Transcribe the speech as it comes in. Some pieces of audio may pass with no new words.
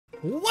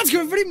What's good,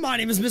 everybody? My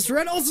name is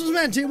MrRed, also known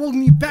as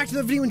welcome you back to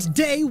the video, and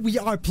today we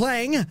are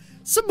playing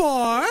some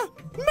more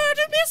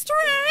Murder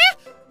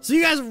Mystery! So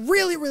you guys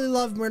really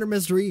love Murder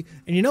Mystery,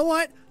 and you know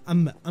what?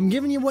 I'm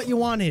giving you what you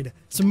wanted,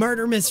 some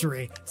Murder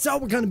Mystery. So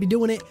we're gonna be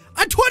doing it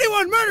a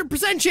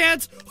 21%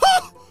 chance!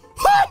 Whoa!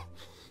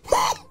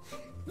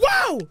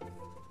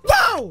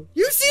 Whoa!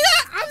 You see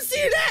that? I'm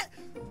seeing that!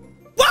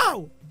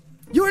 Whoa!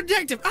 You're a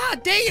detective. Ah,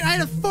 dang it, I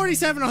had a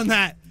 47 on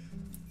that.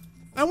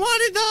 I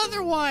wanted the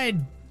other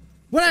one.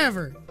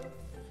 Whatever.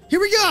 Here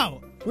we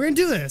go. We're gonna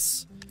do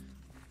this.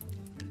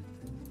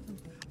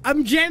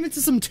 I'm jamming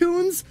to some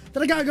tunes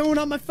that I got going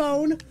on my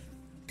phone.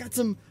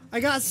 I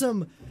got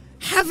some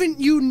Haven't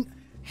You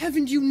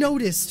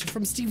Noticed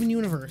from Steven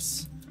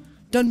Universe,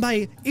 done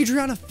by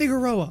Adriana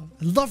Figueroa.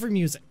 I love her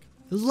music.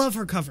 I love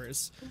her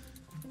covers.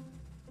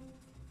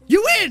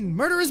 You win!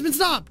 Murder has been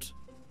stopped.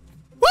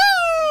 Woo!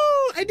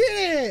 I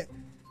did it!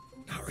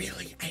 Not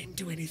really. I didn't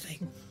do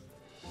anything.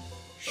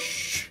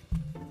 Shh.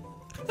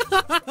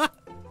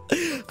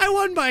 I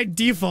won by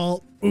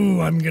default. Ooh,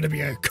 I'm gonna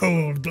be a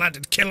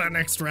cold-blooded killer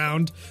next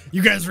round.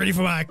 You guys ready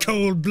for my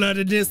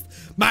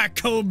cold-bloodedness? My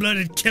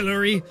cold-blooded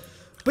killery?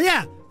 But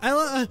yeah,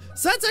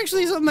 so that's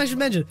actually something I should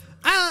mention.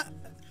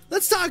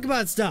 Let's talk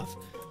about stuff.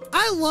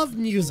 I love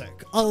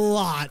music a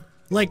lot.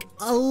 Like,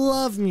 I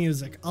love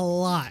music a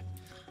lot.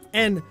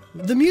 And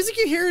the music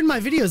you hear in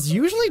my videos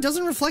usually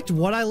doesn't reflect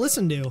what I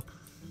listen to.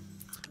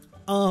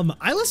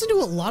 I listen to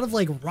a lot of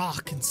like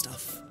rock and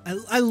stuff.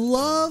 I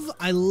love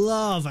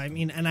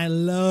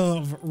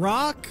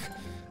rock.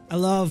 I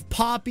love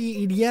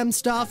poppy EDM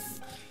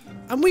stuff.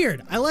 I'm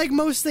weird. I like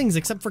most things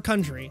except for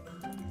country.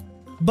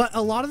 But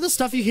a lot of the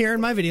stuff you hear in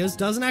my videos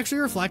doesn't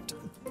actually reflect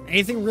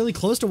anything really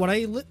close to what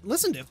I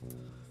listen to.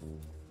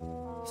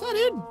 So I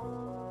did.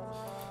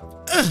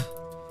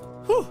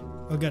 Whew.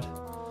 Oh, good.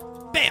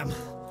 Bam.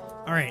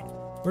 All right.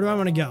 Where do I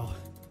want to go?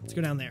 Let's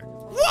go down there.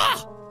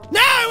 Whoa! No,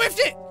 I whiffed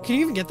it! Can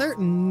you even get there?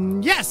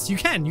 Yes, you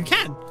can. You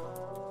can.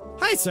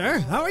 Hi, sir.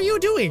 How are you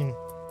doing?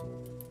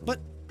 But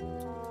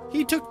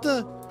he took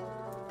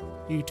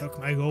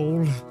my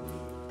gold.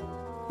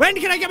 When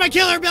can I get my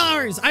killer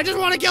billers? I just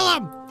want to kill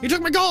him. He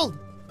took my gold.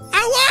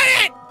 I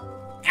want it!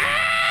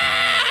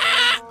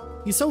 Ah!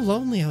 He's so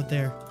lonely out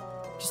there.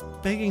 Just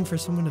begging for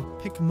someone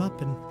to pick him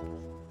up and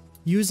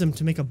use him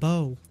to make a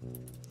bow.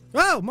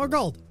 Oh, more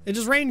gold. It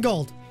just rained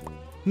gold.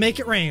 Make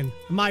it rain.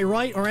 Am I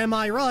right or am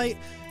I right?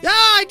 Yeah,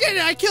 I did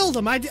it. I killed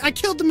him. I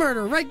killed the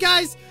murderer, right,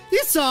 guys?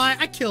 You saw it.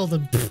 I killed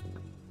him.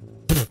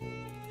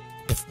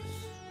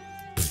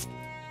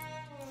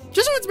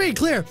 Just so it's made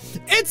clear,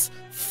 it's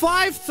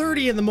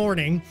 5:30 in the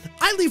morning.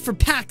 I leave for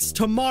PAX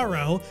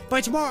tomorrow.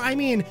 By tomorrow, I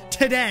mean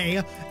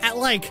today at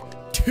like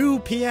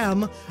 2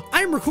 p.m.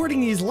 I'm recording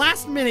these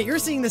last minute. You're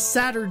seeing this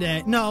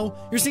Saturday. No,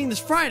 you're seeing this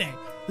Friday.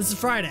 This is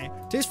Friday.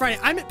 Today's Friday.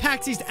 I'm at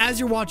PAX East as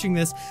you're watching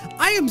this.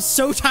 I am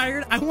so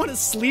tired. I want to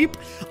sleep.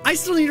 I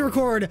still need to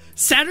record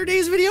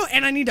Saturday's video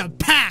and I need to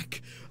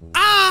pack.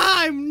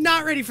 I'm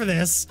not ready for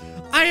this.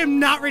 I am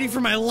not ready for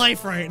my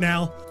life right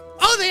now.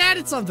 Oh, they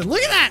added something.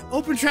 Look at that.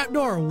 Open trap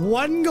door.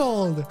 1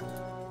 gold.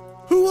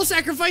 Who will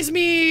sacrifice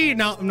me?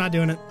 No, I'm not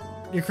doing it.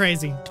 You're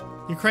crazy.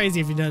 You're crazy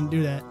if you don't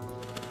do that.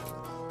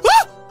 Woo!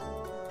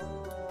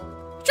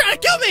 Trying to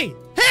kill me.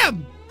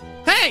 Him.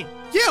 Hey,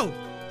 you.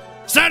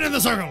 Stand in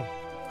the circle.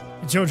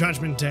 It's your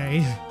judgment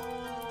day.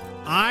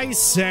 I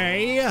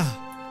say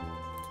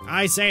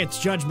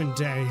it's judgment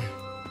day.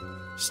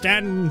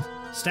 Stand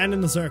in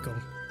the circle.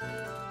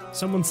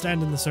 Someone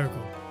stand in the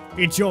circle.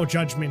 It's your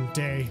judgment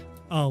day.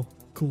 Oh,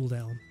 cool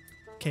down.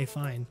 Okay,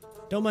 fine.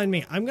 Don't mind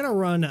me. I'm gonna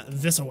run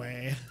this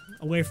away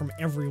from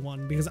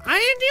everyone because I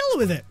ain't dealing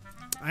with it.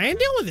 I ain't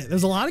dealing with it.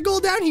 There's a lot of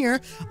gold down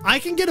here. I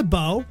can get a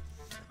bow.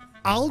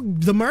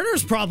 The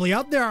murderer's probably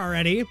up there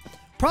already.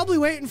 Probably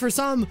waiting for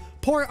some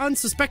poor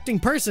unsuspecting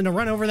person to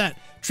run over that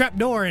trap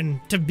door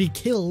and to be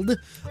killed.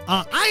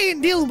 I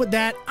ain't dealing with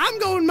that. I'm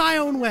going my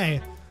own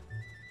way.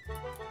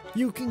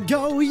 You can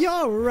go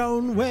your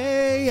own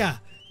way.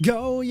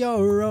 Go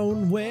your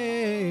own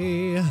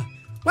way.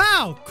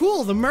 Wow,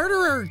 cool. The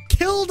murderer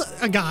killed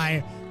a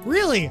guy.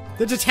 Really?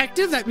 The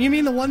detective? You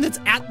mean the one that's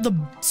at the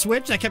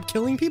switch that kept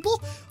killing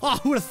people? Oh,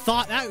 who would have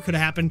thought that could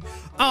have happened?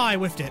 Oh, I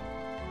whiffed it.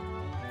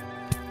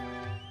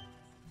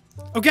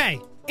 Okay.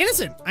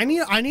 Innocent. I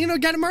need to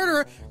get a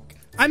murderer.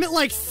 I'm at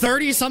like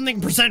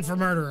 30-something% for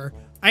murderer.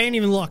 I didn't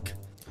even look.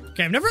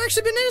 Okay, I've never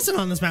actually been innocent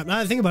on this map. Now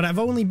that I think about it, I've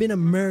only been a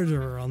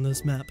murderer on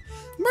this map.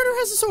 Murderer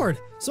has a sword,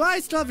 so I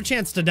still have a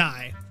chance to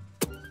die.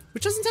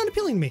 Which doesn't sound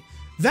appealing to me.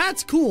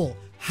 That's cool.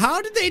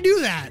 How did they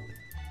do that?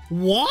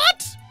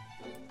 What?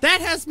 That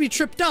has me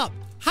tripped up.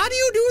 How do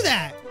you do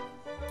that?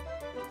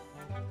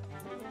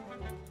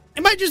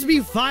 It might just be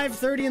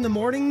 5:30 in the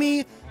morning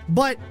me,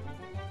 but...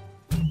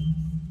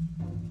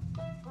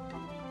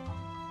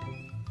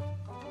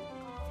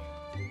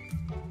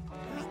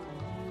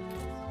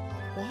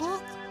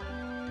 What?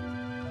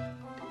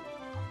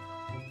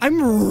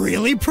 I'm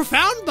really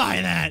profound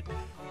by that.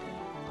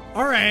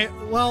 All right,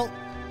 well,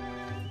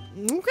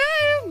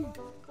 okay.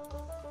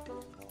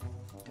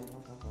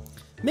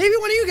 Maybe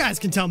one of you guys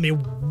can tell me,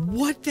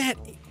 what that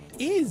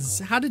is,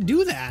 how to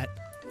do that.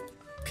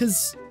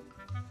 Because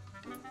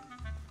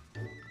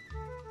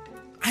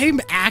I'm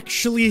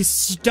actually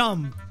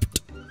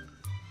stumped.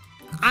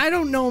 I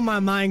don't know my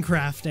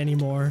Minecraft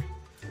anymore.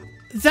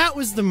 That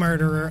was the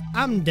murderer.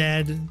 I'm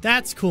dead.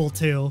 That's cool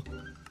too.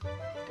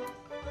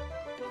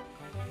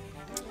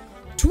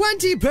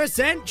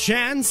 20%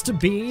 chance to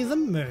be the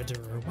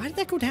murderer. Why did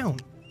that go down?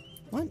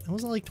 What? I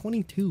was at like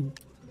 22.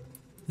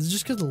 Is it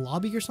just because of the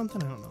lobby or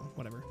something? I don't know.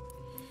 Whatever.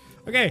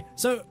 Okay,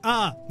 so,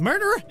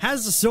 murderer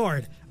has a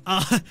sword.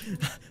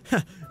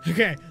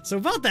 Okay, so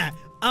about that.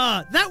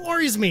 That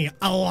worries me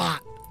a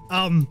lot.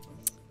 I'm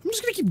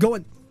just gonna keep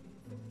going.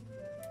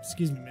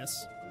 Excuse me,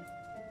 miss.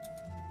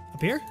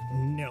 Up here?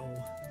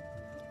 No.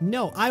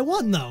 No, I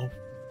won though.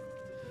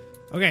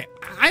 Okay,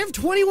 I have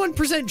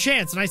 21%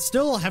 chance and I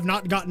still have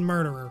not gotten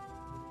murderer.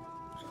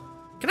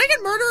 Can I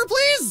get murderer,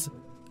 please?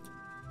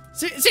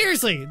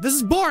 Seriously, this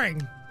is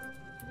boring.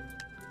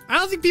 I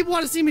don't think people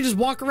want to see me just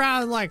walk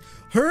around like,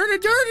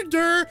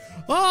 hurda-dur-da-dur.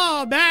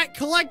 Oh, Matt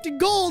collected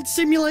gold,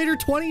 Simulator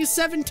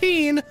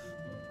 2017.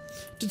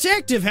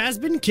 Detective has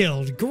been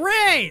killed.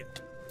 Great.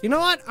 You know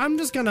what? I'm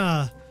just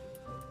gonna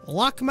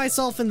lock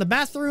myself in the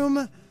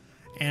bathroom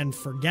and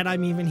forget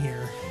I'm even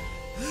here.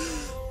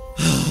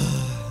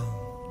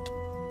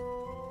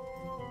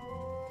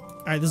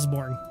 Alright, this is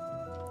boring.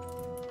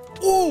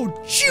 Oh,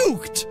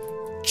 juked!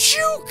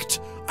 Juked!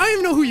 I don't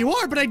even know who you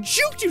are, but I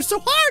juked you so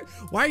hard!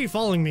 Why are you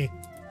following me?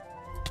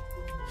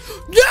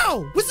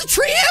 No! Was the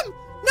tree him?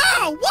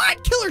 No!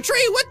 What? Killer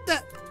tree? What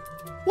the?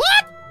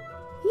 What?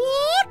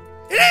 What?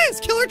 It is!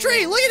 Killer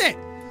tree! Look at it!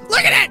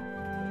 Look at it!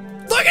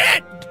 Look at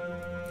it!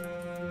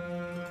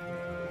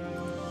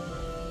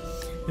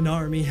 An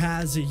army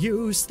has a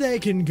use, they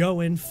can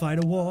go and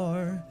fight a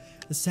war.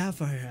 The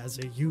sapphire has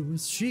a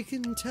use, she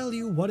can tell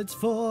you what it's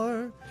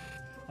for.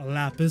 A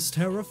lapis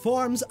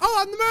terraforms. Oh,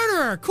 I'm the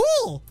murderer!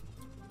 Cool!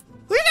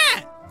 Look at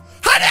that!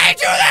 How did I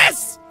do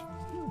this?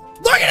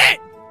 Look at it!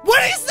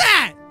 What is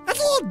that? That's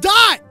a little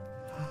dot!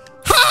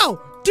 How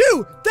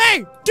do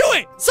they do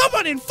it?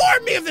 Someone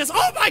inform me of this!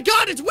 Oh my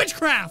god, it's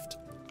witchcraft!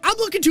 I'm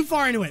looking too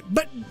far into it,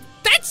 but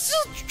that's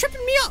still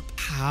tripping me up.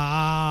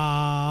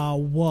 How?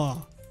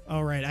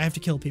 Alright, I have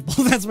to kill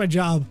people. That's my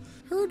job.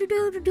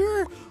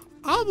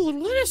 I'm a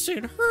little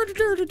innocent.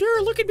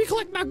 Look at me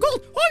collect my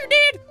gold. Oh, you're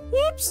dead.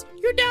 Whoops,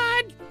 you're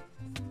dead.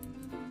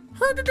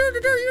 You're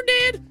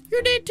dead.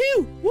 You're dead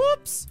too.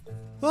 Whoops.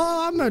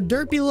 Oh, I'm a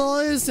derpy little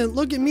innocent.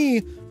 Look at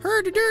me.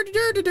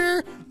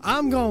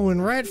 I'm going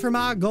right for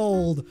my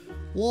gold.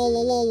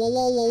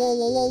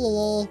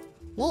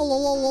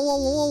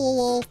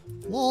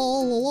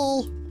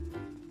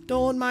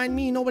 Don't mind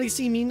me. Nobody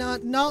see me.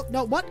 No.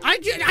 What? I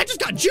just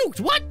got juked.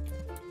 What?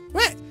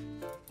 What?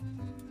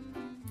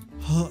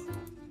 Huh.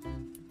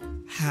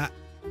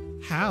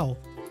 How?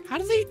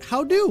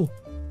 How do?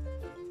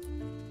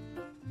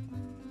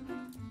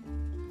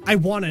 I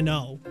wanna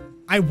know.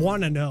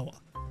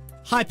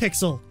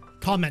 Hypixel,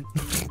 comment.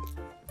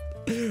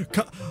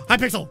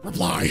 Hypixel,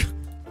 reply.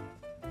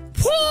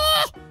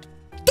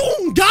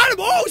 Boom, got him!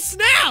 Oh,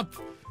 snap!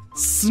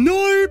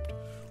 Sniped!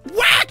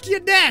 Whack, you're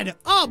dead!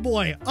 Oh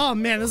boy, oh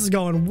man, this is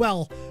going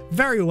well.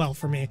 Very well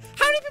for me.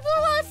 How many people are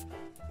alive?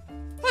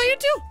 Oh, you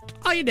too?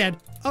 Oh, you dead.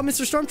 Oh,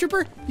 Mr.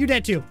 Stormtrooper, you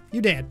dead too.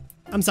 You dead.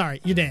 I'm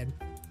sorry, you dead.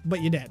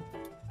 But you dead.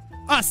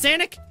 Ah,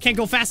 Sanic, can't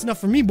go fast enough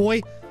for me,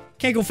 boy.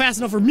 Can't go fast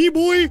enough for me,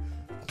 boy.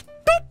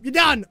 Boop, you're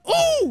done.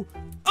 Oh!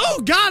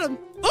 Oh, got him.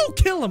 Oh,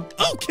 kill him.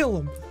 Oh, kill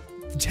him.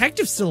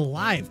 Detective's still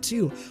alive,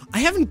 too. I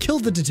haven't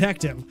killed the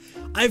detective.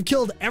 I've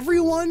killed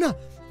everyone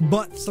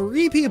but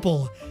 3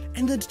 people,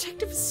 and the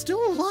detective is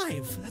still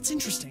alive. That's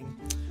interesting.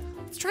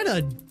 Let's try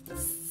to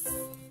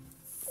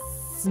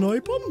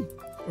snipe him?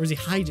 Or is he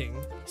hiding?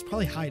 He's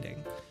probably hiding.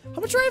 How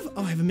much do I have?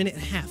 Oh, I have 1.5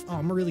 minutes. Oh,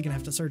 I'm really gonna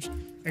have to search.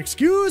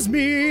 Excuse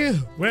me,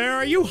 where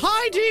are you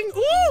hiding?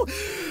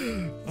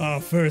 Ooh!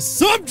 First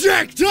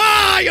subject!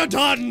 Ah, you're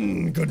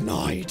done! Good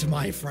night,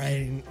 my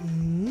friend.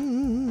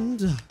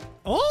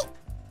 Oh!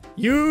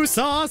 You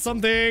saw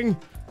something!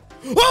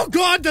 Oh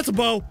god, that's a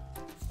bow!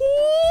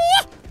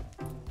 Ooh!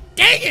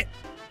 Dang it!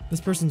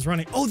 This person's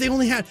running. Oh, they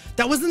only had...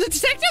 That wasn't the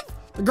detective?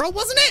 The girl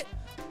wasn't it?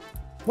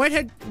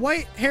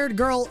 White-haired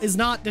girl is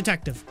not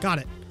detective. Got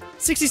it.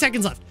 60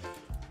 seconds left.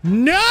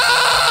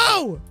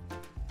 No!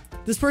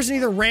 This person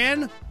either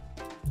ran...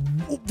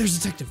 Oh, there's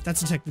detective. That's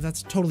detective.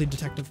 That's totally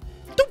detective.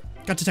 Doop.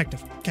 Got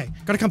detective. Okay.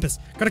 Got a compass.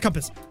 Got a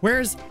compass.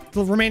 Where's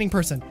the remaining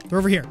person? They're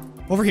over here.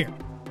 Over here.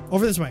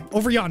 Over this way.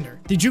 Over yonder.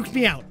 They juked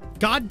me out.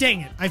 God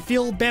dang it. I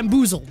feel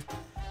bamboozled.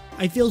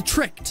 I feel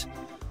tricked.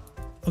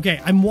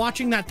 Okay. I'm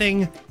watching that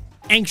thing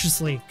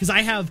anxiously because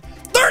I have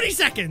 30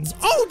 seconds.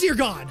 Oh, dear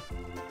God.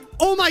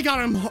 Oh, my God.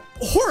 I'm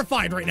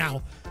horrified right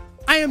now.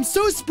 I am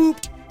so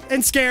spooked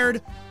and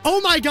scared. Oh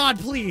my god,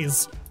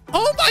 please.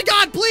 Oh my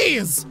god,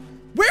 please.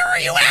 Where are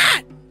you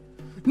at?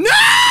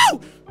 No!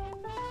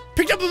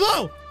 Picked up a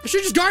bow. I should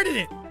have just guarded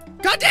it.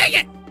 God dang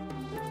it.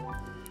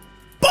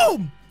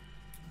 Boom.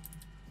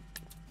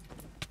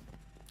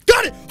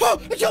 Got it.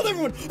 Oh, I killed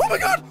everyone. Oh my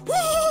god.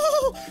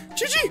 Oh,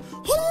 GG.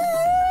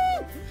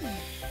 Oh.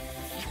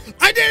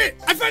 I did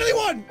it! I finally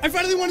won! I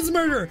finally won as a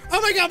murderer!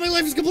 Oh my god, my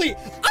life is complete!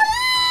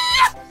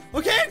 Ah!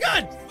 Okay, I'm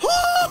good!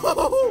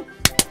 Oh!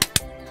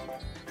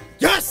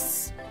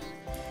 Yes!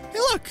 Hey,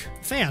 look!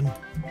 Fan.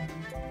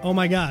 Oh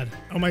my god.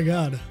 Oh my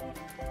god.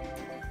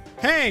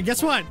 Hey,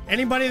 guess what?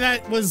 Anybody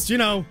that was, you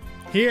know,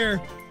 here.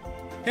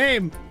 Hey,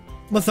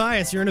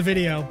 Matthias, you're in a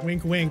video.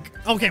 Wink, wink.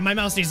 Okay, my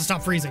mouse needs to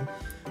stop freezing.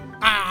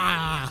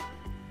 Ah!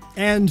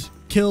 And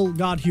kill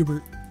God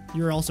Hubert.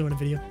 You're also in a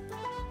video.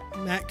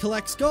 Matt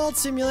collects gold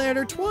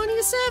simulator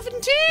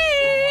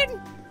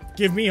 2017.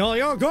 Give me all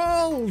your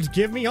gold.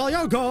 Give me all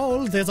your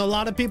gold. There's a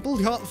lot of people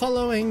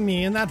following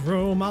me in that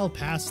room. I'll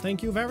pass.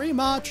 Thank you very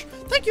much.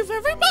 Thank you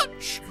very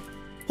much.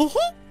 Oh-ho.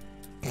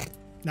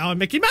 Now I'm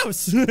Mickey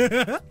Mouse. Who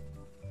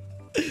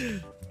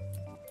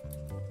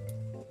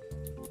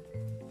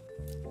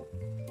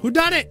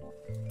done it?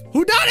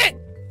 Who done it?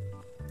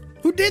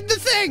 Who did the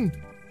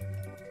thing?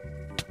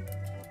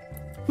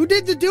 Who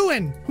did the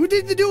doing? Who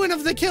did the doing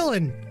of the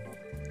killing?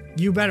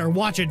 You better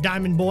watch it,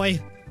 Diamond Boy.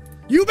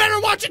 You better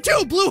watch it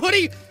too, Blue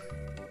Hoodie.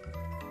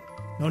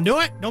 Don't do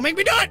it. Don't make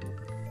me do it.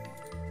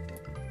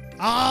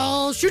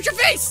 I'll shoot your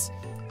face.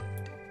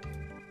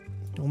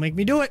 Don't make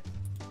me do it.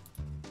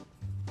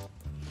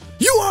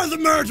 You are the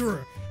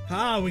murderer.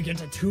 Ah, we get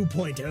to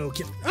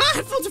 2.0. Ah,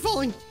 headphones are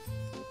falling.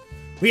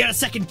 We got a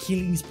second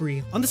killing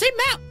spree on the same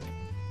map.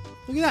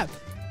 Look at that.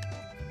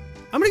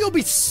 I'm gonna go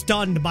be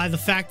stunned by the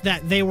fact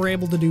that they were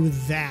able to do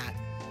that.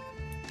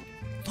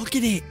 Look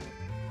at it.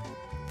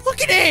 Look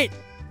at it.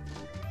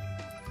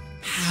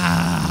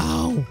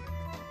 How?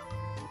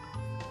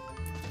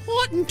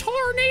 What in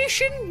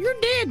tarnation? You're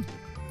dead.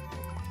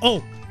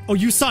 Oh,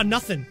 you saw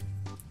nothing.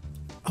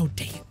 Oh,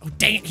 dang it. Oh,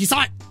 dang it. He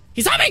saw it.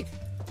 He saw me.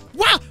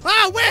 Wow.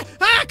 Ah, where?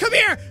 Ah, come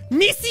here.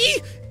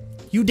 Missy.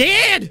 You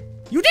dead.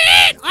 You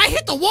did! I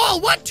hit the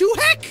wall! What to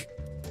heck?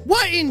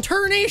 What in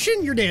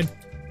tarnation? You're dead.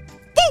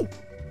 Boom!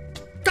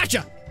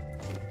 Gotcha!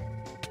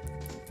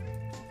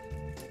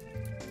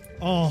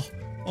 Oh,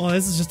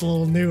 this is just a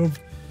little noob.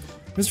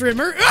 MrRed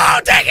Murder.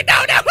 Oh, dang it!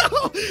 No!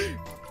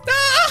 No!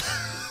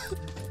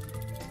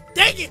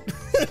 Dang it!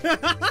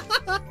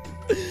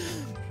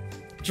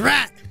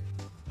 Drat!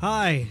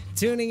 Hi,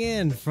 tuning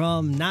in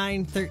from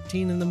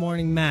 9:13 in the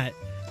morning, Matt.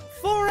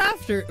 4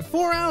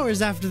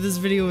 hours after this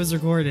video was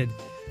recorded.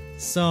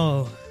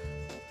 So,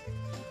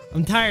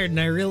 I'm tired and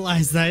I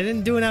realized that I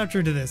didn't do an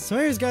outro to this. So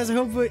anyways guys, I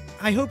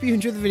hope you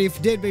enjoyed the video. If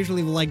you did, make sure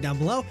to leave a like down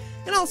below.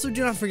 And also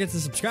do not forget to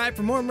subscribe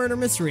for more murder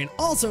mystery. And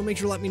also make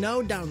sure to let me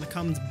know down in the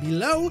comments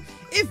below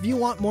if you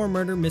want more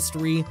murder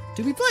mystery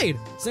to be played.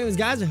 So anyways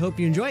guys, I hope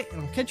you enjoy it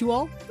and I'll catch you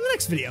all in the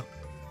next video.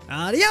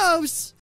 Adios!